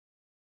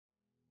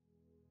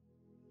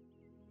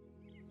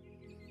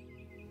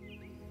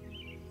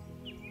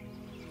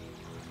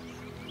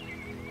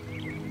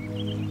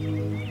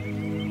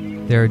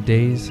There are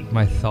days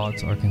my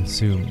thoughts are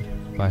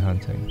consumed by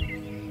hunting.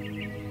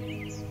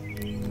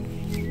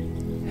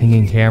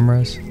 Hanging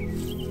cameras,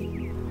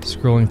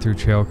 scrolling through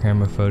trail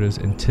camera photos,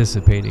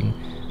 anticipating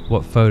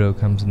what photo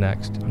comes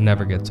next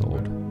never gets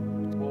old.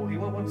 Well, he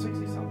went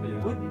 160 something.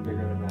 It would be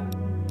bigger than that.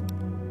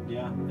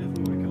 Yeah, if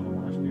we would have killed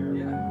him last year.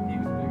 Yeah, he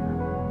was bigger.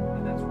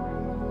 And that's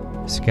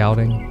right.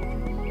 Scouting,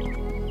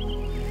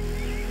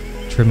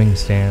 trimming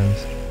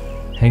stands,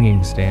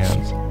 hanging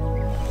stands,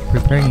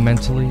 preparing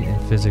mentally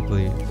and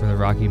physically for the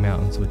Rocky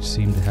Mountains, which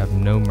seem to have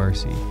no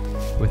mercy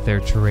with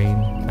their terrain,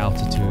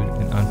 altitude,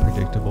 and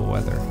unpredictable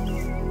weather.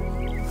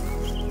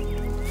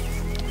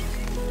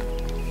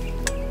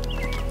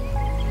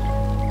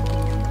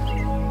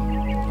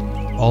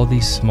 All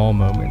these small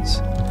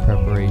moments of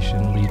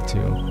preparation lead to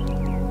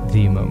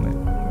the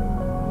moment.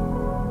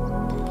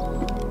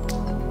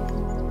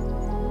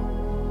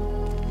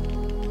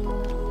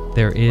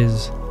 There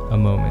is a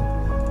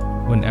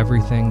moment when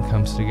everything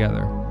comes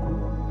together.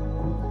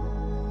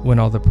 When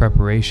all the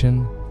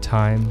preparation,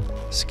 time,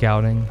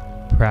 scouting,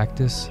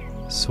 practice,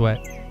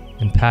 sweat,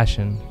 and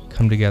passion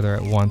come together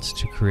at once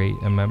to create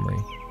a memory.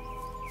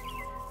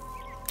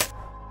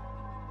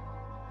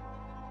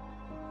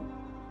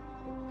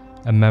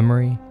 A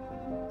memory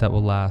that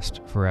will last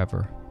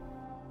forever.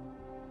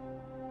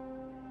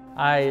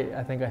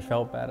 I think I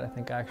felt bad. I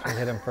think I actually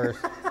hit him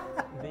first.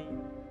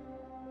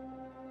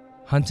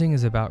 Hunting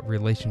is about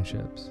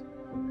relationships.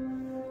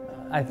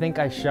 I think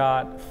I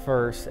shot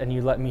first and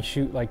you let me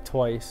shoot like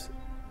twice.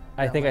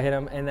 I think I hit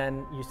him and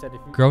then you said if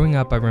you... Growing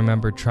up, I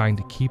remember trying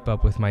to keep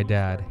up with my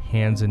dad,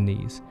 hands and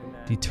knees,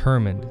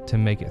 determined to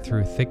make it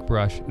through thick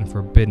brush and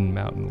forbidden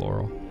mountain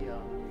laurel.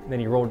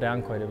 Then he rolled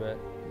down quite a bit.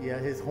 Yeah,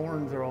 his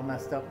horns are all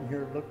messed up, and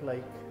here it looked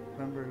like,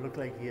 remember, it looked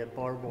like he had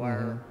barbed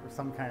wire or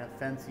some kind of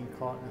fencing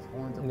caught in his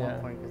horns at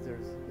one point because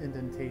there's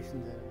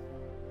indentations in it.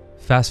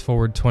 Fast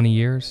forward 20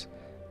 years,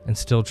 and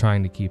still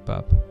trying to keep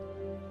up.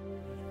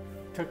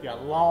 Took you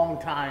a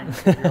long time.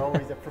 You're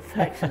always a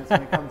perfectionist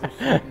when it comes to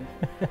shooting.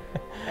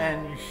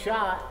 And you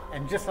shot,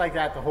 and just like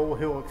that, the whole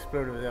hill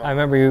exploded with elk. I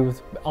remember he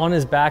was on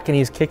his back and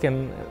he's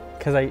kicking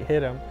because I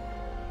hit him.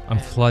 I'm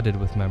flooded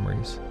with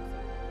memories.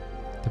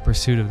 The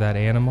pursuit of that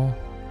animal,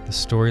 the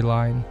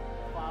storyline.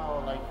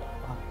 Wow, like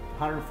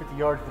 150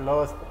 yards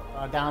below us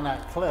down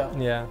that cliff.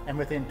 Yeah. And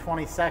within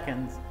 20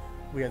 seconds,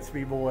 we had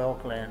 3 bull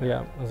elk landing.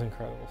 Yeah, it was an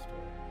incredible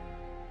story.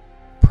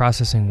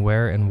 Processing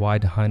where and why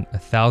to hunt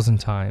 1,000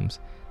 times,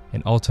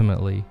 and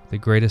ultimately, the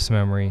greatest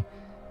memory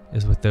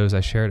is with those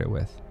I shared it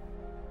with.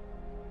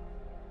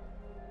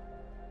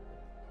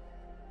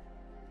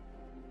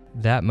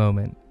 That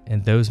moment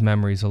and those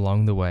memories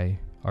along the way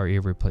are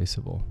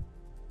irreplaceable.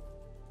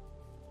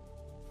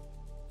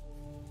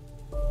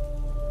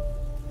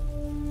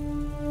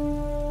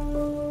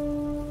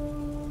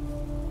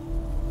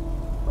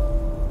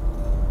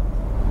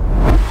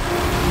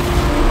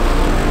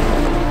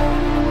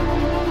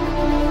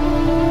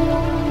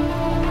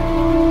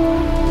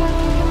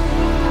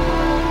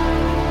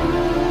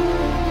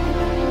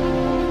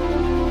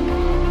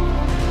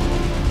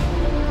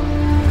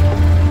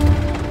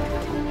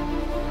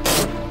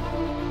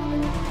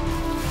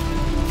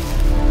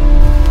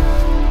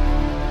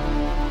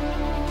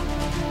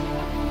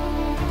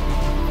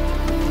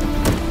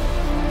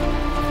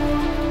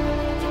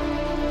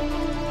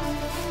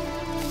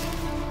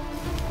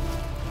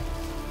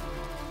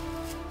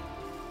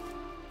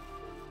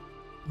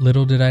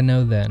 Little did I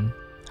know then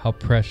how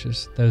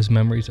precious those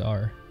memories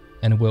are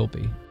and will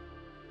be.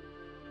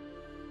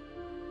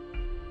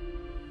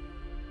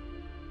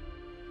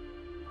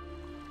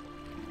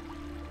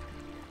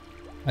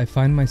 I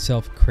find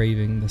myself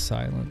craving the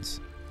silence.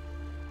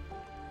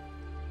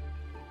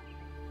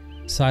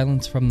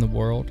 Silence from the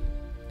world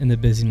and the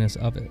busyness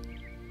of it.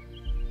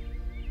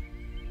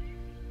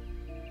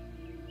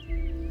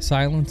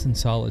 Silence and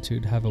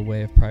solitude have a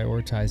way of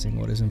prioritizing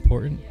what is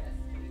important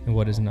and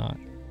what is not.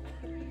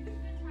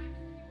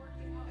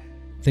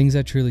 Things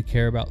I truly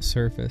care about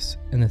surface,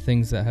 and the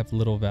things that have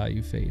little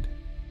value fade.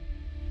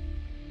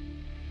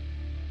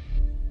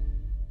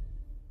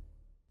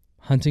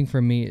 Hunting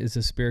for me is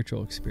a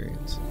spiritual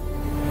experience.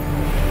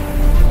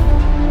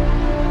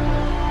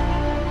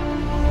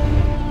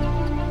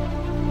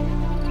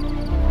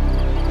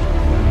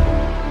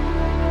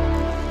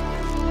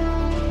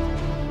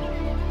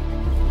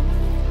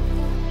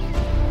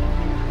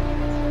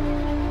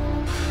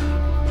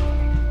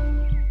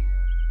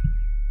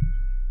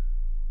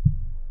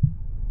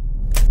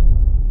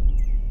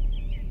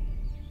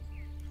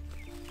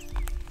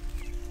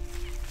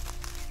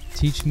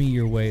 Teach me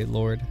your way,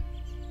 Lord,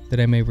 that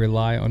I may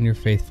rely on your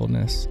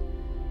faithfulness.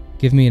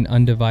 Give me an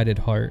undivided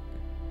heart,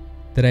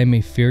 that I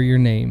may fear your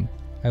name.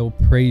 I will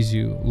praise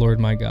you, Lord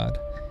my God.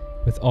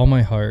 With all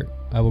my heart,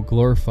 I will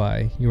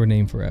glorify your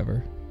name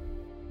forever.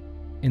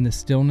 In the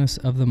stillness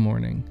of the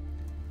morning,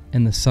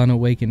 and the sun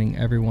awakening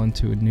everyone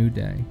to a new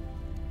day,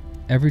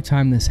 every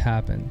time this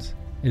happens,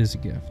 it is a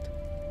gift.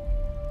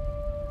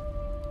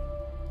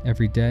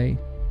 Every day,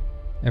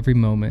 every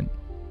moment,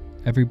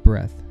 every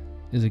breath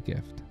is a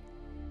gift.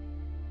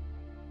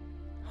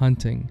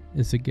 Hunting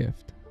is a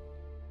gift.